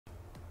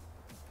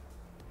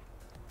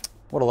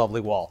What a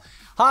lovely wall.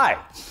 Hi.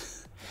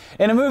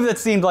 In a move that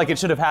seemed like it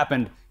should have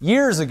happened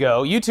years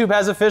ago, YouTube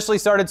has officially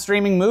started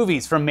streaming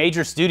movies from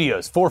major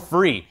studios for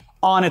free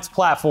on its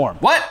platform.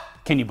 What?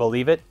 Can you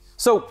believe it?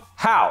 So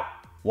how?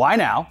 Why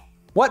now?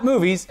 What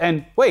movies?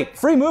 And wait,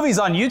 free movies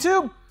on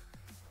YouTube?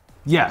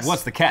 Yes.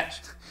 What's the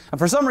catch? And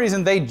for some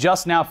reason, they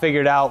just now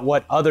figured out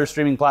what other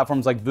streaming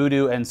platforms like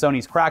Vudu and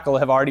Sony's Crackle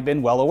have already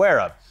been well aware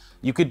of.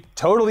 You could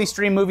totally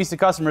stream movies to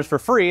customers for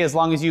free as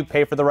long as you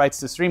pay for the rights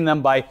to stream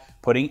them by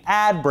putting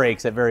ad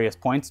breaks at various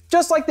points,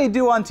 just like they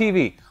do on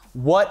TV.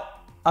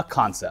 What a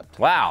concept.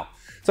 Wow.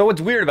 So what's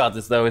weird about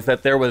this, though, is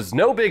that there was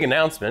no big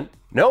announcement,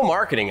 no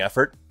marketing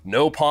effort,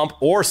 no pomp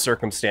or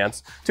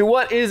circumstance to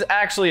what is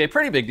actually a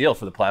pretty big deal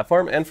for the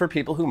platform and for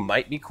people who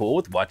might be cool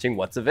with watching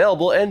what's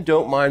available and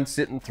don't mind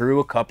sitting through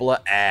a couple of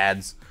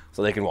ads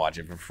so they can watch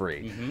it for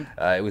free.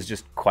 It was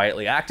just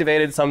quietly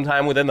activated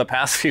sometime within the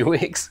past few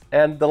weeks,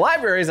 and the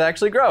library is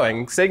actually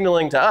growing,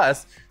 signaling to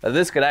us that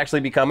this could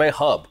actually become a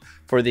hub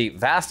for the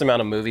vast amount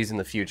of movies in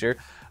the future,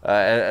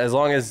 as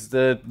long as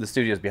the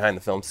studios behind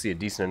the film see a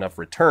decent enough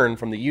return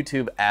from the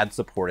YouTube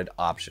ad-supported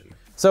option.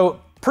 So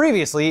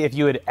previously, if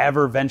you had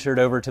ever ventured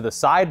over to the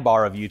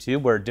sidebar of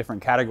YouTube where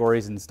different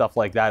categories and stuff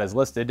like that is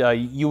listed,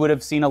 you would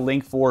have seen a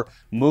link for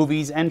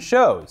movies and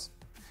shows.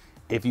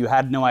 If you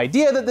had no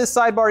idea that this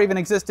sidebar even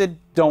existed,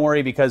 don't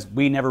worry, because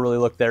we never really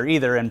looked there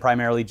either and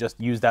primarily just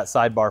used that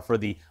sidebar for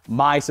the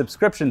My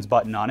Subscriptions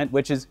button on it,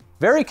 which is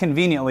very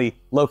conveniently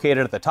located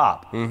at the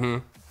top.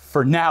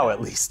 For now,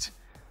 at least.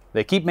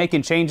 They keep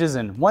making changes,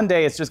 and one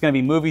day it's just going to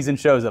be movies and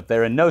shows up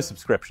there and no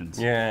subscriptions.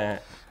 Yeah.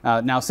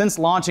 Now, since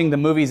launching the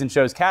movies and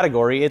shows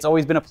category, it's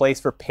always been a place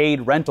for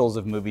paid rentals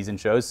of movies and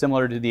shows,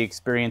 similar to the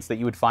experience that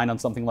you would find on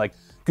something like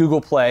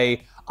Google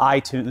Play,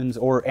 iTunes,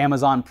 or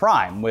Amazon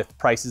Prime, with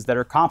prices that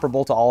are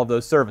comparable to all of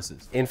those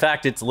services. In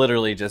fact, it's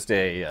literally just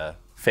a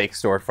fake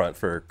storefront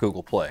for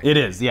Google Play. It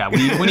is, yeah. When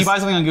you buy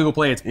something on Google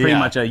Play, it's pretty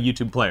much a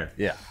YouTube player.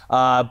 Yeah.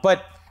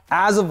 But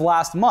as of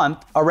last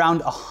month,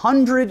 around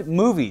 100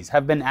 movies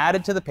have been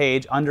added to the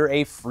page under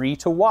a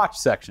free-to-watch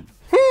section.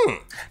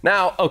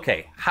 Now,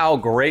 okay, how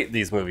great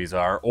these movies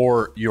are,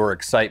 or your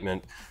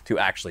excitement to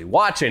actually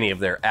watch any of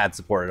their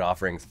ad-supported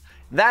offerings,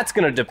 that's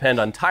going to depend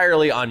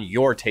entirely on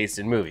your taste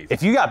in movies.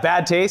 If you got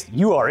bad taste,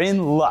 you are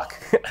in luck.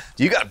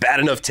 You got bad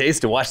enough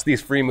taste to watch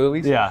these free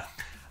movies? Yeah.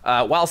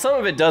 While some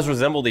of it does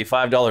resemble the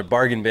 $5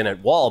 bargain bin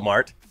at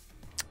Walmart,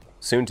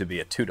 soon to be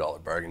a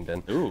 $2 bargain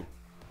bin. Ooh.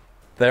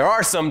 There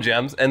are some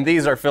gems, and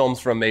these are films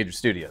from major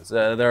studios.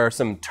 There are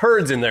some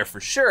turds in there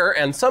for sure,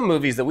 and some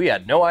movies that we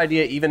had no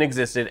idea even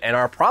existed and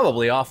are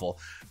probably awful.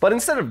 But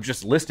instead of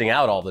just listing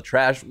out all the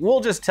trash, we'll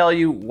just tell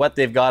you what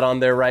they've got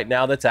on there right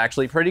now that's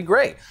actually pretty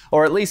great.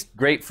 Or at least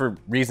great for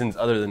reasons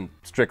other than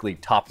strictly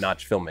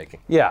top-notch filmmaking.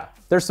 Yeah,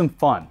 there's some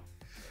fun.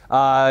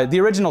 The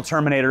original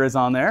Terminator is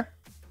on there.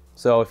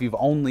 So if you've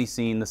only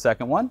seen the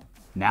second one,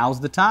 now's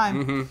the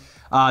time.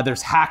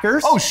 There's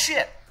Hackers. Oh,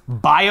 shit!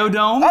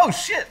 Biodome. Oh,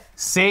 shit!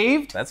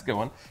 Saved. That's a good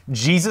one.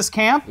 Jesus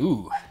Camp.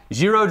 Ooh.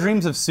 Jiro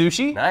Dreams of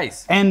Sushi.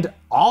 Nice. And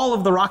all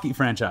of the Rocky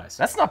franchise.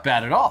 That's not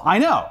bad at all. I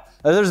know.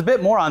 There's a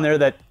bit more on there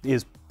that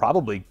is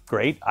probably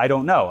great. I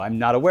don't know. I'm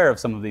not aware of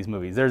some of these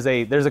movies. There's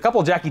a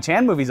couple Jackie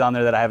Chan movies on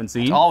there that I haven't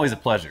seen. It's always a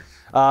pleasure.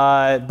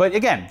 But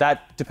again,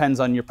 that depends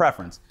on your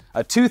preference.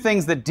 Two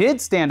things that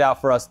did stand out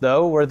for us,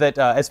 though, were that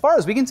as far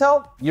as we can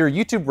tell, your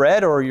YouTube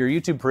Red or your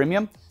YouTube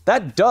Premium,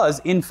 that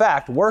does, in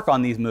fact, work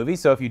on these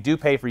movies. So if you do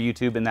pay for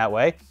YouTube in that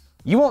way,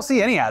 you won't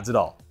see any ads at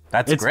all.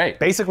 That's great.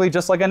 Basically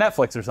just like a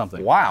Netflix or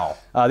something. Wow.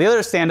 The other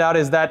standout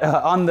is that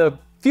on the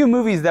few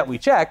movies that we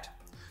checked,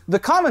 the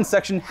comments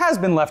section has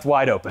been left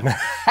wide open,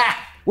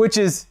 which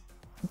is,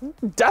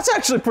 that's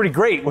actually pretty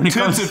great when it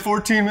comes to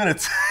 14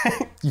 minutes.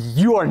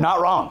 You are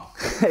not wrong.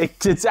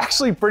 It's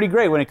actually pretty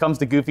great when it comes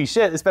to goofy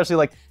shit, especially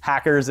like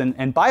Hackers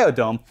and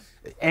Biodome.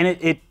 And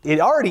it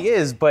already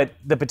is, but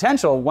the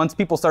potential, once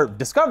people start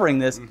discovering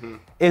this,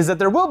 is that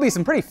there will be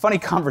some pretty funny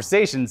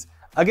conversations,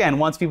 again,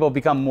 once people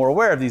become more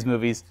aware of these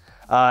movies.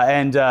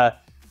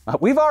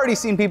 We've already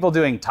seen people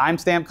doing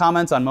timestamp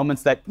comments on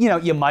moments that,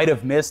 you might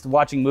have missed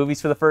watching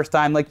movies for the first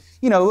time. Like,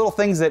 little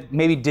things that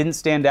maybe didn't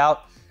stand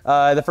out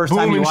the first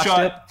time you watched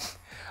it.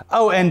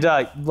 Oh, and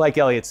like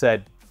Elliot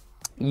said,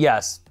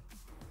 yes,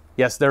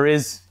 there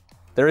is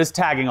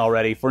tagging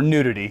already for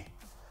nudity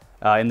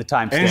in the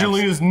timestamps.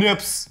 Angelina's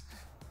nips.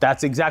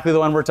 That's exactly the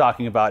one we're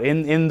talking about.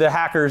 In the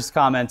Hackers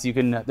comments,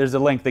 there's a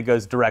link that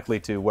goes directly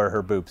to where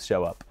her boobs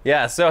show up.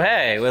 Yeah, so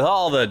hey, with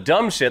all the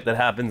dumb shit that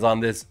happens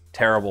on this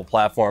terrible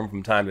platform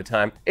from time to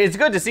time, it's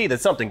good to see that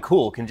something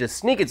cool can just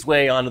sneak its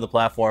way onto the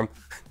platform,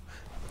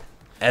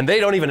 and they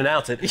don't even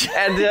announce it.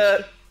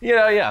 And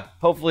yeah,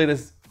 hopefully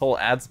this whole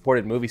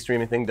ad-supported movie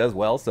streaming thing does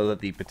well so that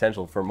the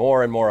potential for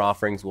more and more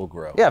offerings will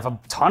grow. Yeah, if a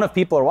ton of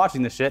people are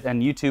watching this shit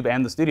and YouTube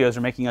and the studios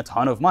are making a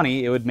ton of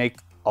money, it would make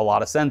a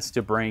lot of sense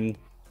to bring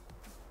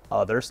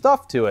other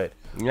stuff to it.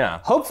 Yeah.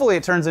 Hopefully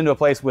it turns into a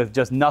place with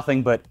just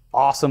nothing but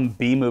awesome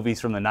B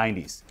movies from the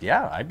 90s.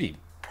 Yeah, I'd be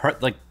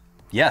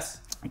yes.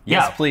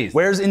 Yes, please.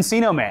 Where's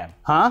Encino Man?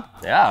 Huh?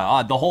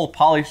 Yeah, the whole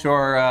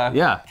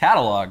Polyshore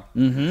catalog.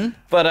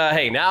 But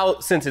hey, now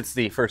since it's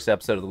the first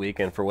episode of the week,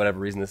 and for whatever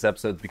reason this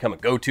episode's become a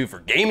go-to for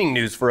gaming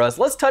news for us,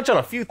 let's touch on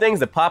a few things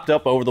that popped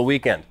up over the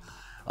weekend.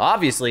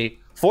 Obviously,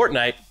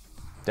 Fortnite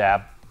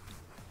Dab.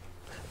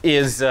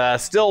 is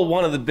still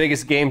one of the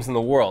biggest games in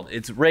the world.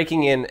 It's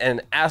raking in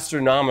an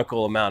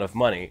astronomical amount of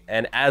money,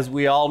 and as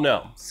we all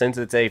know, since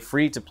it's a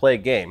free-to-play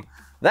game,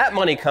 that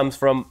money comes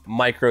from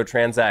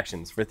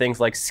microtransactions for things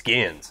like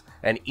skins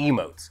and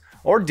emotes,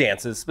 or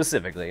dances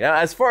specifically. Now,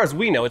 as far as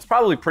we know, it's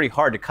probably pretty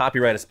hard to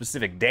copyright a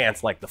specific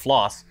dance like the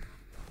floss.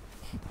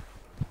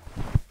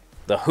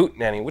 The hoot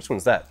nanny, which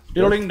one's that?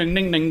 Ding, ding,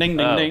 ding, ding, ding,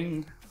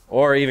 ding.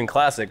 Or even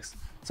classics,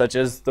 such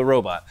as the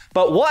robot.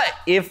 But what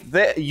if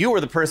you were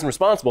the person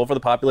responsible for the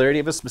popularity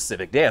of a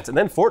specific dance, and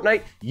then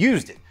Fortnite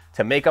used it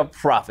to make a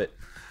profit?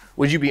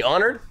 Would you be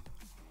honored,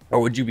 or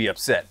would you be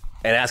upset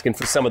and asking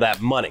for some of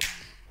that money?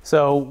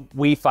 So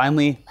we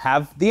finally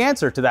have the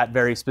answer to that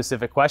very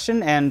specific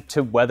question, and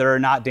to whether or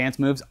not dance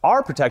moves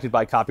are protected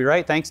by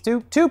copyright, thanks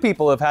to two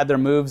people who have had their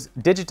moves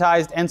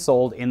digitized and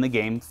sold in the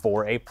game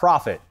for a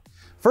profit.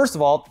 First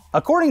of all,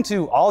 according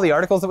to all the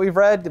articles that we've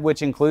read,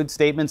 which include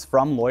statements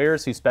from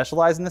lawyers who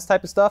specialize in this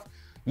type of stuff,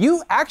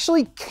 you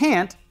actually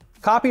can't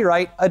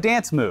copyright a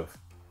dance move,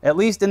 at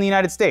least in the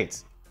United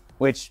States,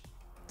 which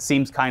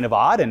seems kind of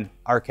odd and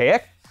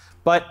archaic.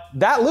 But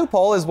that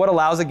loophole is what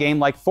allows a game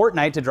like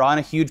Fortnite to draw in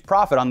a huge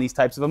profit on these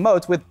types of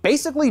emotes with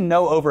basically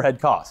no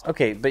overhead cost.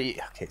 Okay,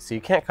 so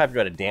you can't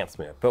copyright a dance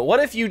move. But what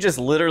if you just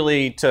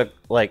literally took,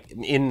 like,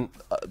 in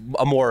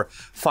a more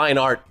fine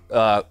art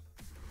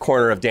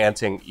corner of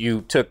dancing,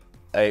 you took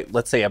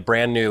let's say a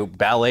brand new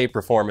ballet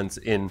performance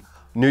in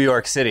New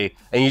York City,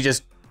 and you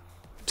just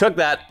took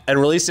that and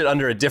released it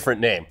under a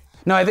different name?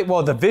 No, I think,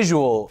 well, the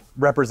visual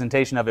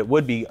representation of it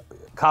would be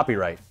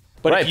copyright.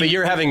 But right, but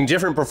you're having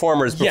different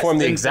performers perform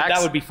the exact...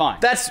 That would be fine.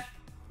 That's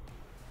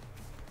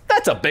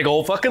a big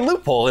old fucking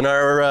loophole in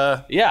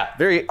our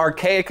very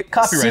archaic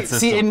copyright system.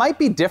 See, it might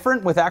be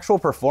different with actual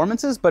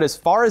performances, but as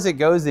far as it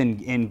goes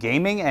in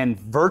gaming and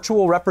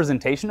virtual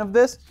representation of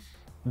this,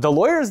 the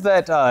lawyers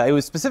that it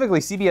was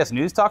specifically CBS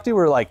News talked to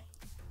were like,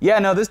 yeah,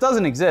 no, this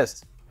doesn't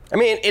exist. I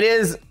mean, it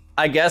is,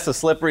 I guess, a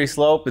slippery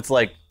slope. It's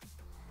like,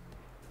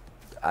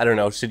 I don't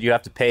know, should you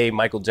have to pay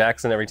Michael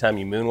Jackson every time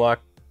you moonwalk?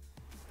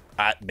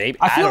 Maybe.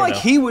 I feel like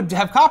he would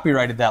have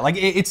copyrighted that. Like,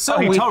 it's so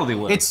weird. He totally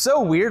would. It's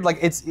so weird. Like,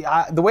 it's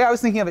the way I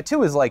was thinking of it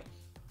too is like,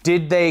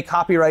 did they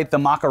copyright the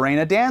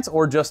Macarena dance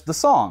or just the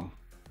song?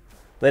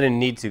 They didn't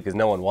need to because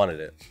no one wanted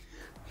it.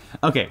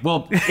 Okay,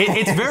 well,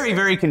 it's very,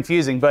 very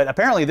confusing. But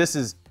apparently,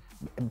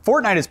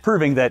 Fortnite is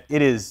proving that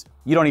it is.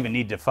 You don't even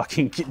need to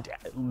fucking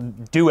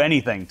do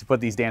anything to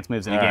put these dance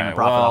moves in a game and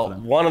profit off of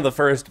them. One of the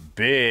first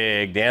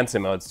big dance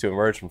emotes to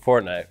emerge from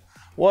Fortnite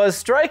was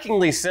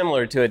strikingly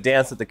similar to a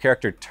dance that the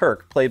character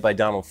Turk, played by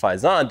Donald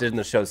Faison, did in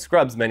the show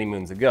Scrubs many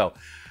moons ago.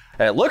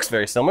 And it looks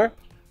very similar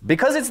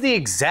because it's the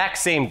exact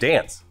same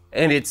dance.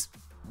 And it's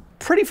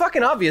pretty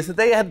fucking obvious that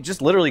they had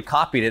just literally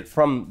copied it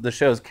from the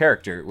show's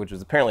character, which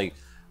was apparently,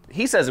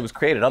 he says it was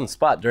created on the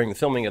spot during the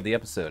filming of the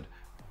episode.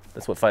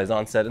 That's what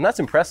Faison said, and that's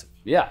impressive.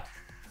 Yeah.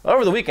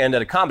 Over the weekend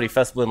at a comedy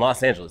festival in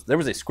Los Angeles, there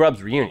was a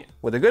Scrubs reunion,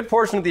 with a good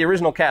portion of the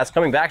original cast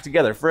coming back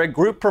together for a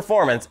group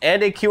performance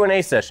and a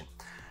Q&A session.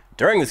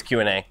 During this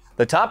Q&A,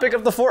 the topic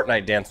of the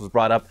Fortnite dance was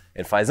brought up,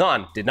 and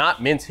Faison did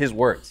not mince his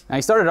words. Now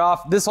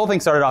this whole thing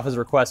started off as a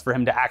request for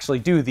him to actually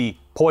do the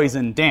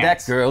poison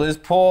dance. That girl is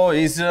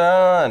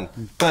poison.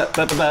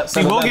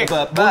 See, we'll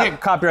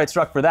get copyright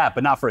struck for that,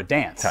 but not for a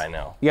dance. I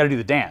know. You gotta do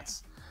the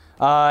dance.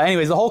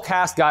 Anyways, the whole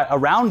cast got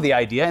around the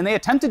idea, and they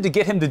attempted to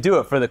get him to do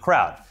it for the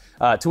crowd,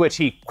 to which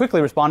he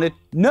quickly responded,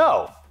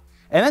 no,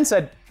 and then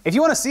said, if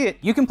you wanna see it,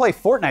 you can play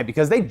Fortnite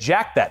because they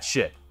jacked that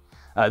shit.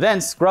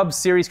 Then Scrubs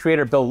series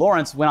creator Bill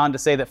Lawrence went on to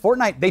say that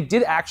Fortnite, they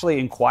did actually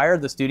inquire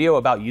the studio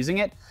about using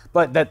it,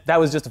 but that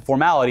was just a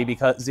formality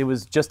because it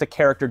was just a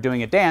character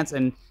doing a dance,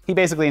 and he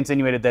basically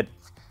insinuated that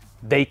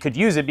they could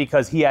use it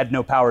because he had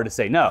no power to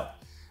say no.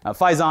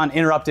 Faison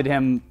interrupted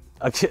him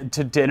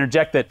to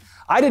interject that,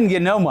 I didn't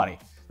get no money.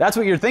 That's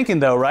what you're thinking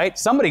though, right?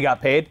 Somebody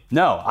got paid.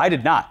 No, I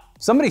did not.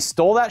 Somebody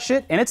stole that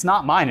shit, and it's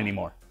not mine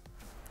anymore.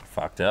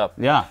 Fucked up.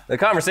 Yeah. The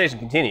conversation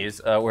continues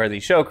where the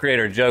show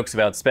creator jokes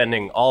about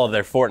spending all of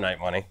their Fortnite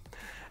money.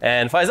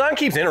 And Faison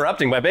keeps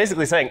interrupting by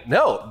basically saying,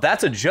 no,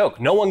 that's a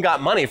joke. No one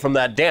got money from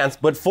that dance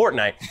but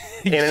Fortnite,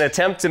 in an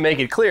attempt to make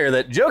it clear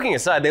that, joking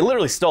aside, they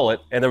literally stole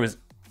it and there was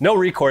no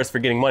recourse for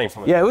getting money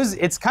from it. Yeah,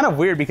 it's kind of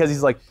weird because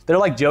he's like, they're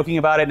like joking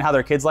about it and how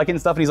their kids like it and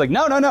stuff, and he's like,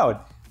 no.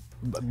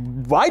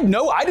 I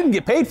didn't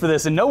get paid for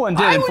this and no one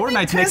did, and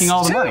Fortnite's making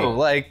all the money.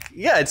 Like,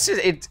 yeah, it's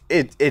just,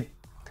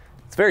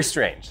 it's very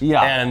strange.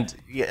 Yeah. And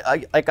yeah,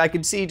 I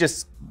could see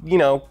just,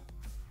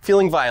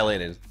 feeling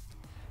violated.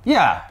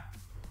 Yeah.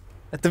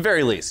 At the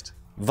very least,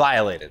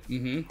 violated.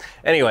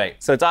 Anyway,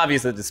 so it's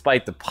obvious that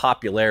despite the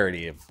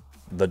popularity of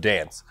the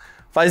dance,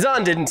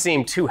 Faizan didn't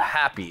seem too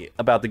happy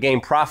about the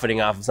game profiting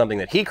off of something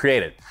that he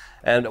created.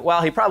 And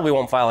while he probably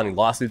won't file any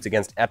lawsuits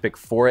against Epic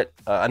for it,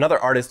 another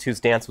artist whose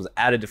dance was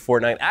added to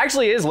Fortnite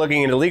actually is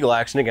looking into legal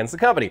action against the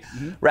company.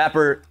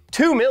 Rapper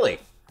 2 Milli,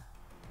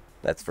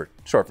 that's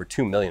short for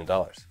 $2 million.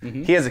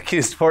 He has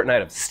accused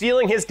Fortnite of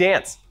stealing his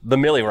dance, the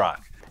Milli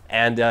Rock.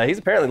 And he's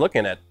apparently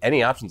looking at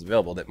any options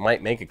available that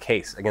might make a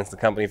case against the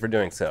company for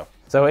doing so.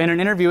 So in an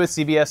interview with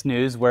CBS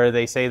News where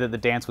they say that the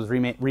dance was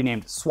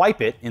renamed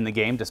Swipe It in the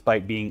game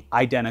despite being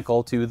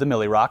identical to the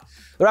Milli Rock,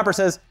 the rapper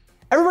says,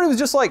 everybody was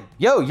just like,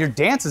 yo, your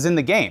dance is in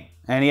the game.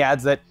 And he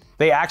adds that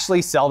they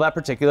actually sell that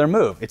particular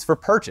move. It's for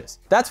purchase.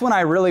 That's when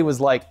I really was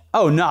like,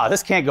 oh no,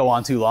 this can't go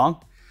on too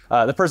long.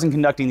 The person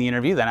conducting the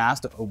interview then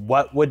asked,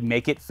 what would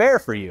make it fair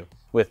for you?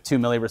 With 2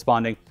 Milli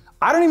responding,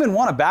 I don't even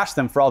want to bash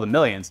them for all the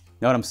millions. You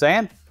know what I'm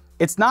saying?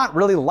 It's not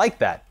really like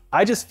that.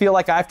 I just feel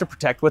like I have to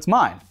protect what's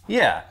mine.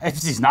 Yeah.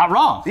 He's not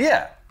wrong.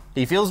 Yeah.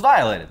 He feels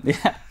violated.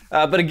 Yeah.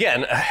 But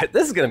again,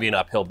 this is going to be an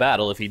uphill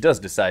battle if he does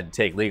decide to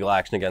take legal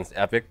action against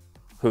Epic,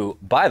 who,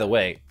 by the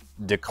way,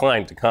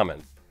 declined to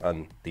comment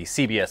on the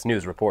CBS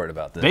News report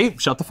about this. They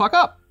shut the fuck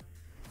up.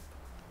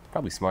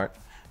 Probably smart.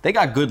 They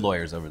got good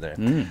lawyers over there.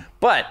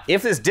 But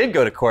if this did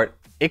go to court,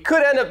 it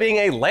could end up being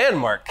a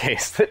landmark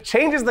case that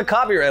changes the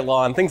copyright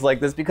law and things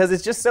like this because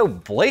it's just so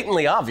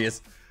blatantly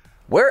obvious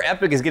where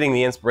Epic is getting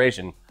the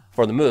inspiration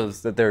for the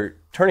moves that they're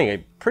turning a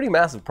pretty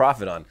massive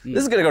profit on.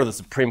 This is gonna go to the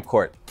Supreme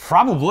Court.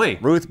 Probably.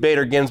 Ruth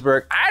Bader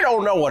Ginsburg, I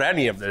don't know what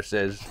any of this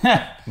is,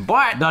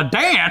 but the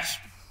dance.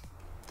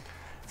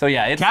 So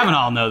yeah, it's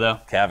Kavanaugh will know though.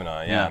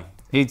 Kavanaugh, yeah.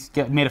 He's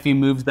made a few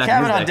moves back in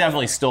Kavanaugh his day.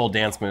 definitely stole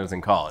dance moves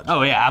in college.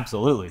 Oh yeah,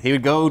 absolutely. He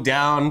would go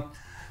down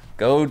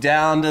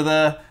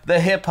to the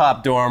hip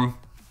hop dorm,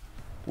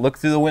 look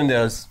through the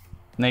windows.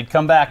 And they'd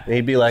come back.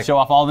 They'd be like, show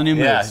off all the new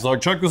moves. Yeah, he's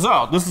like, check this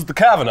out. This is the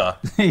Kavanaugh.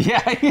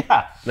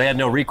 yeah. They had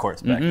no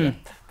recourse back then.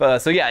 But,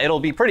 so yeah, it'll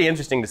be pretty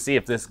interesting to see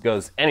if this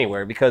goes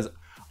anywhere because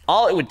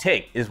all it would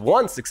take is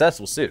one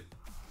successful suit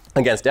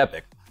against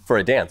Epic for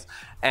a dance.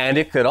 And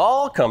it could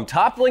all come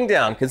toppling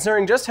down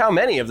considering just how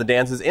many of the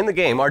dances in the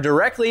game are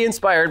directly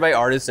inspired by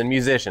artists and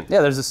musicians.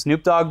 Yeah, there's a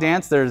Snoop Dogg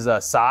dance. There's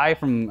a Psy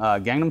from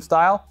Gangnam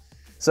Style.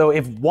 So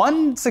if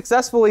one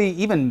successfully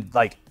even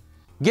like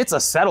gets a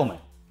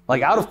settlement,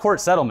 like out of court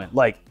settlement,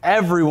 like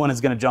everyone is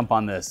gonna jump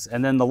on this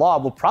and then the law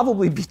will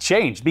probably be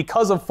changed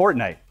because of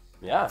Fortnite.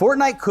 Yeah.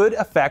 Fortnite could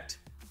affect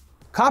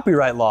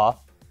copyright law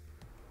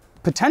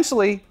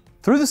potentially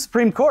through the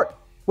Supreme Court,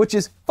 which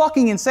is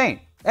fucking insane.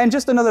 And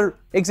just another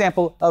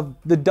example of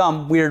the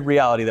dumb, weird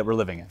reality that we're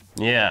living in.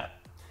 Yeah.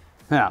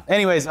 Yeah.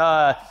 Anyways,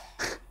 I'm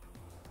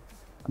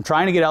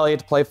trying to get Elliot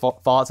to play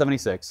Fallout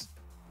 76.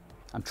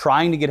 I'm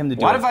trying to get him to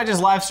do it. What if I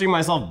just live stream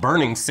myself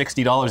burning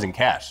 $60 in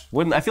cash?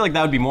 I feel like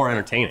that would be more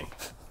entertaining.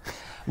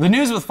 The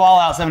news with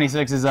Fallout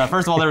 76 is,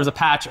 first of all, there was a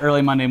patch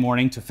early Monday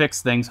morning to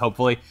fix things,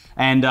 hopefully.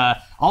 And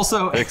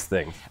also, Fix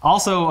things.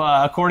 Also,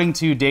 according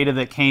to data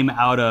that came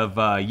out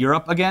of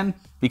Europe again,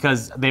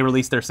 because they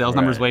released their sales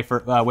numbers way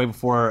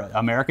before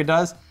America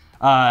does,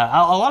 a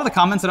lot of the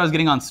comments that I was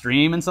getting on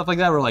stream and stuff like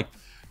that were like,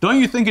 don't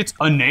you think it's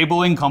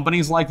enabling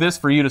companies like this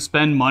for you to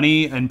spend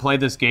money and play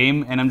this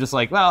game? And I'm just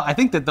like, well, I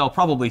think that they'll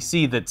probably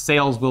see that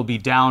sales will be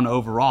down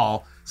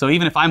overall. So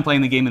even if I'm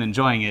playing the game and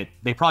enjoying it,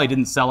 they probably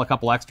didn't sell a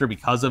couple extra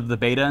because of the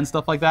beta and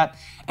stuff like that.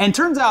 And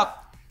turns out,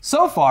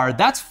 so far,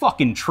 that's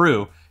fucking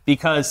true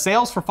because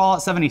sales for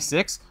Fallout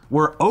 76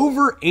 were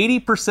over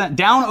 80%,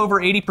 down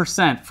over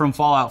 80% from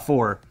Fallout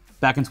 4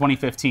 back in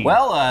 2015.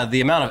 Well,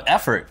 the amount of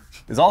effort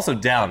is also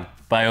down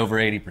by over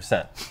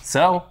 80%.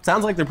 So,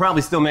 sounds like they're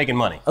probably still making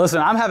money. Listen,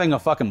 I'm having a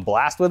fucking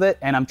blast with it,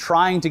 and I'm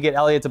trying to get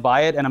Elliot to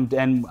buy it,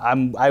 and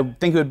I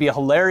think it would be a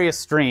hilarious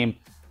stream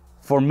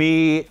for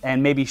me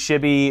and maybe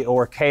Shibby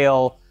or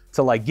Kale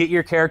to like get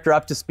your character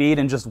up to speed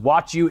and just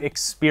watch you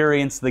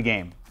experience the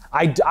game.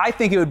 I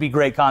think it would be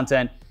great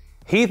content.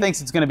 He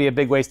thinks it's going to be a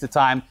big waste of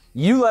time.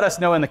 You let us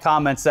know in the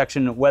comments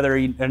section whether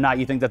or not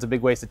you think that's a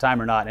big waste of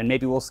time or not, and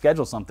maybe we'll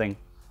schedule something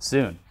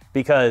soon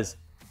because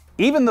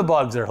even the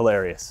bugs are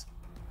hilarious.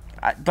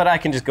 But I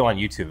can just go on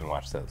YouTube and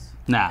watch those.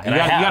 Nah, you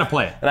gotta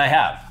play it. And I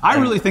have. I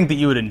really think that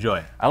you would enjoy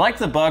it. I like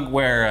the bug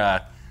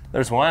where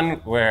there's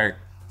one where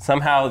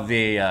somehow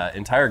the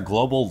entire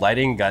global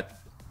lighting got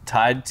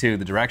tied to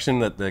the direction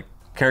that the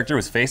character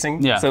was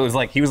facing. Yeah. So it was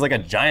like he was like a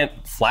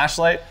giant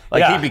flashlight.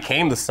 Like he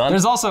became the sun.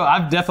 There's also,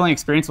 I've definitely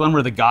experienced one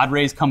where the God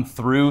rays come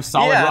through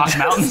solid rock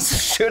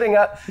mountains. Shooting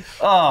up.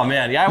 Oh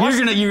man, yeah.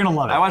 You're gonna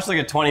love it. I watched like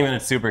a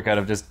 20-minute supercut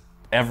of just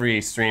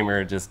every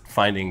streamer just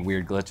finding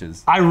weird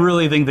glitches. I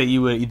really think that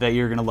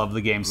you're gonna love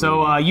the game.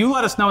 So you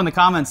let us know in the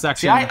comments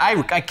section. See,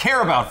 I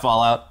care about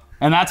Fallout.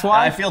 And that's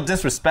why? I feel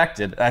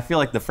disrespected. I feel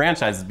like the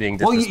franchise is being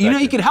disrespected. Well, you know,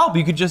 you could help.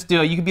 You could just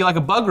you could be like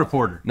a bug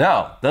reporter.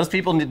 No, those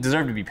people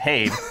deserve to be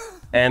paid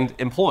and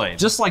employed.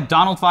 Just like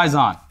Donald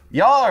Faison.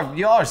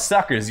 Y'all are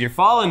suckers. You're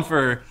falling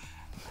for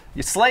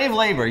your slave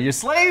labor. You're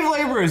slave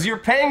laborers. You're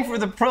paying for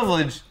the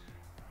privilege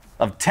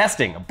of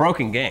testing a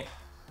broken game.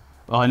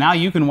 Well, now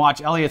you can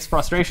watch Elliot's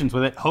frustrations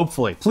with it,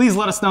 hopefully. Please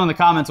let us know in the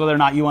comments whether or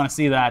not you want to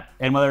see that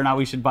and whether or not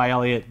we should buy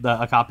Elliot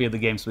a copy of the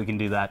game so we can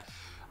do that.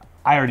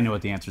 I already know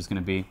what the answer is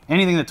going to be.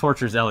 Anything that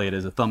tortures Elliot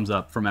is a thumbs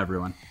up from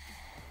everyone.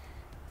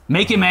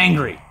 Make him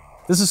angry.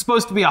 This is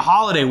supposed to be a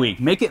holiday week.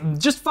 Make it,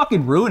 just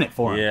fucking ruin it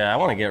for him. Yeah, I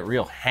want to get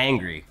real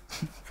hangry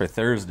for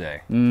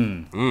Thursday.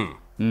 I'm going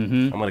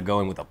to go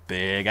in with a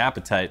big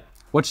appetite.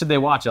 What should they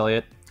watch,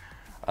 Elliot?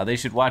 They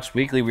should watch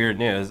Weekly Weird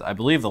News. I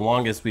believe the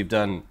longest we've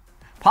done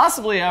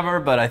possibly ever,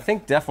 but I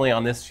think definitely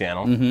on this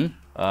channel.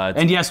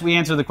 And yes, we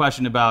answer the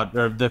question about,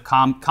 or the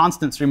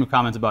constant stream of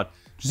comments about,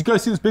 did you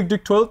guys see this big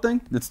dick toilet thing?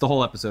 That's the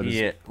whole episode.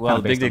 Yeah, well,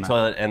 the big dick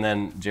toilet, and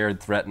then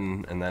Jared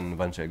threatened, and then a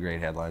bunch of great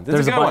headlines.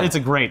 It's a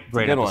great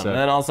episode. One. And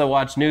then also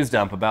watch News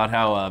Dump about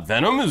how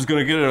Venom is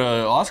going to get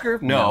an Oscar.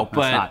 No,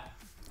 but not.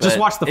 Just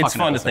watch the fucking It's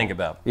fun episode. to think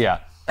about. Yeah.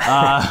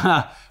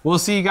 We'll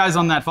see you guys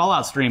on that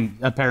Fallout stream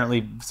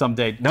apparently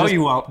someday. No,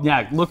 you won't.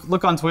 Yeah,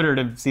 look on Twitter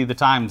to see the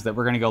times that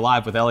we're going to go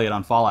live with Elliot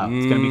on Fallout.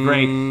 It's going to be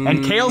great.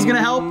 And Kale's going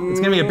to help. It's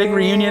going to be a big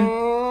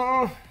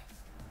reunion.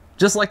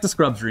 Just like the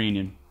Scrubs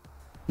reunion.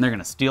 And they're going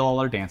to steal all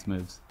our dance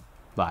moves.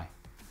 Bye.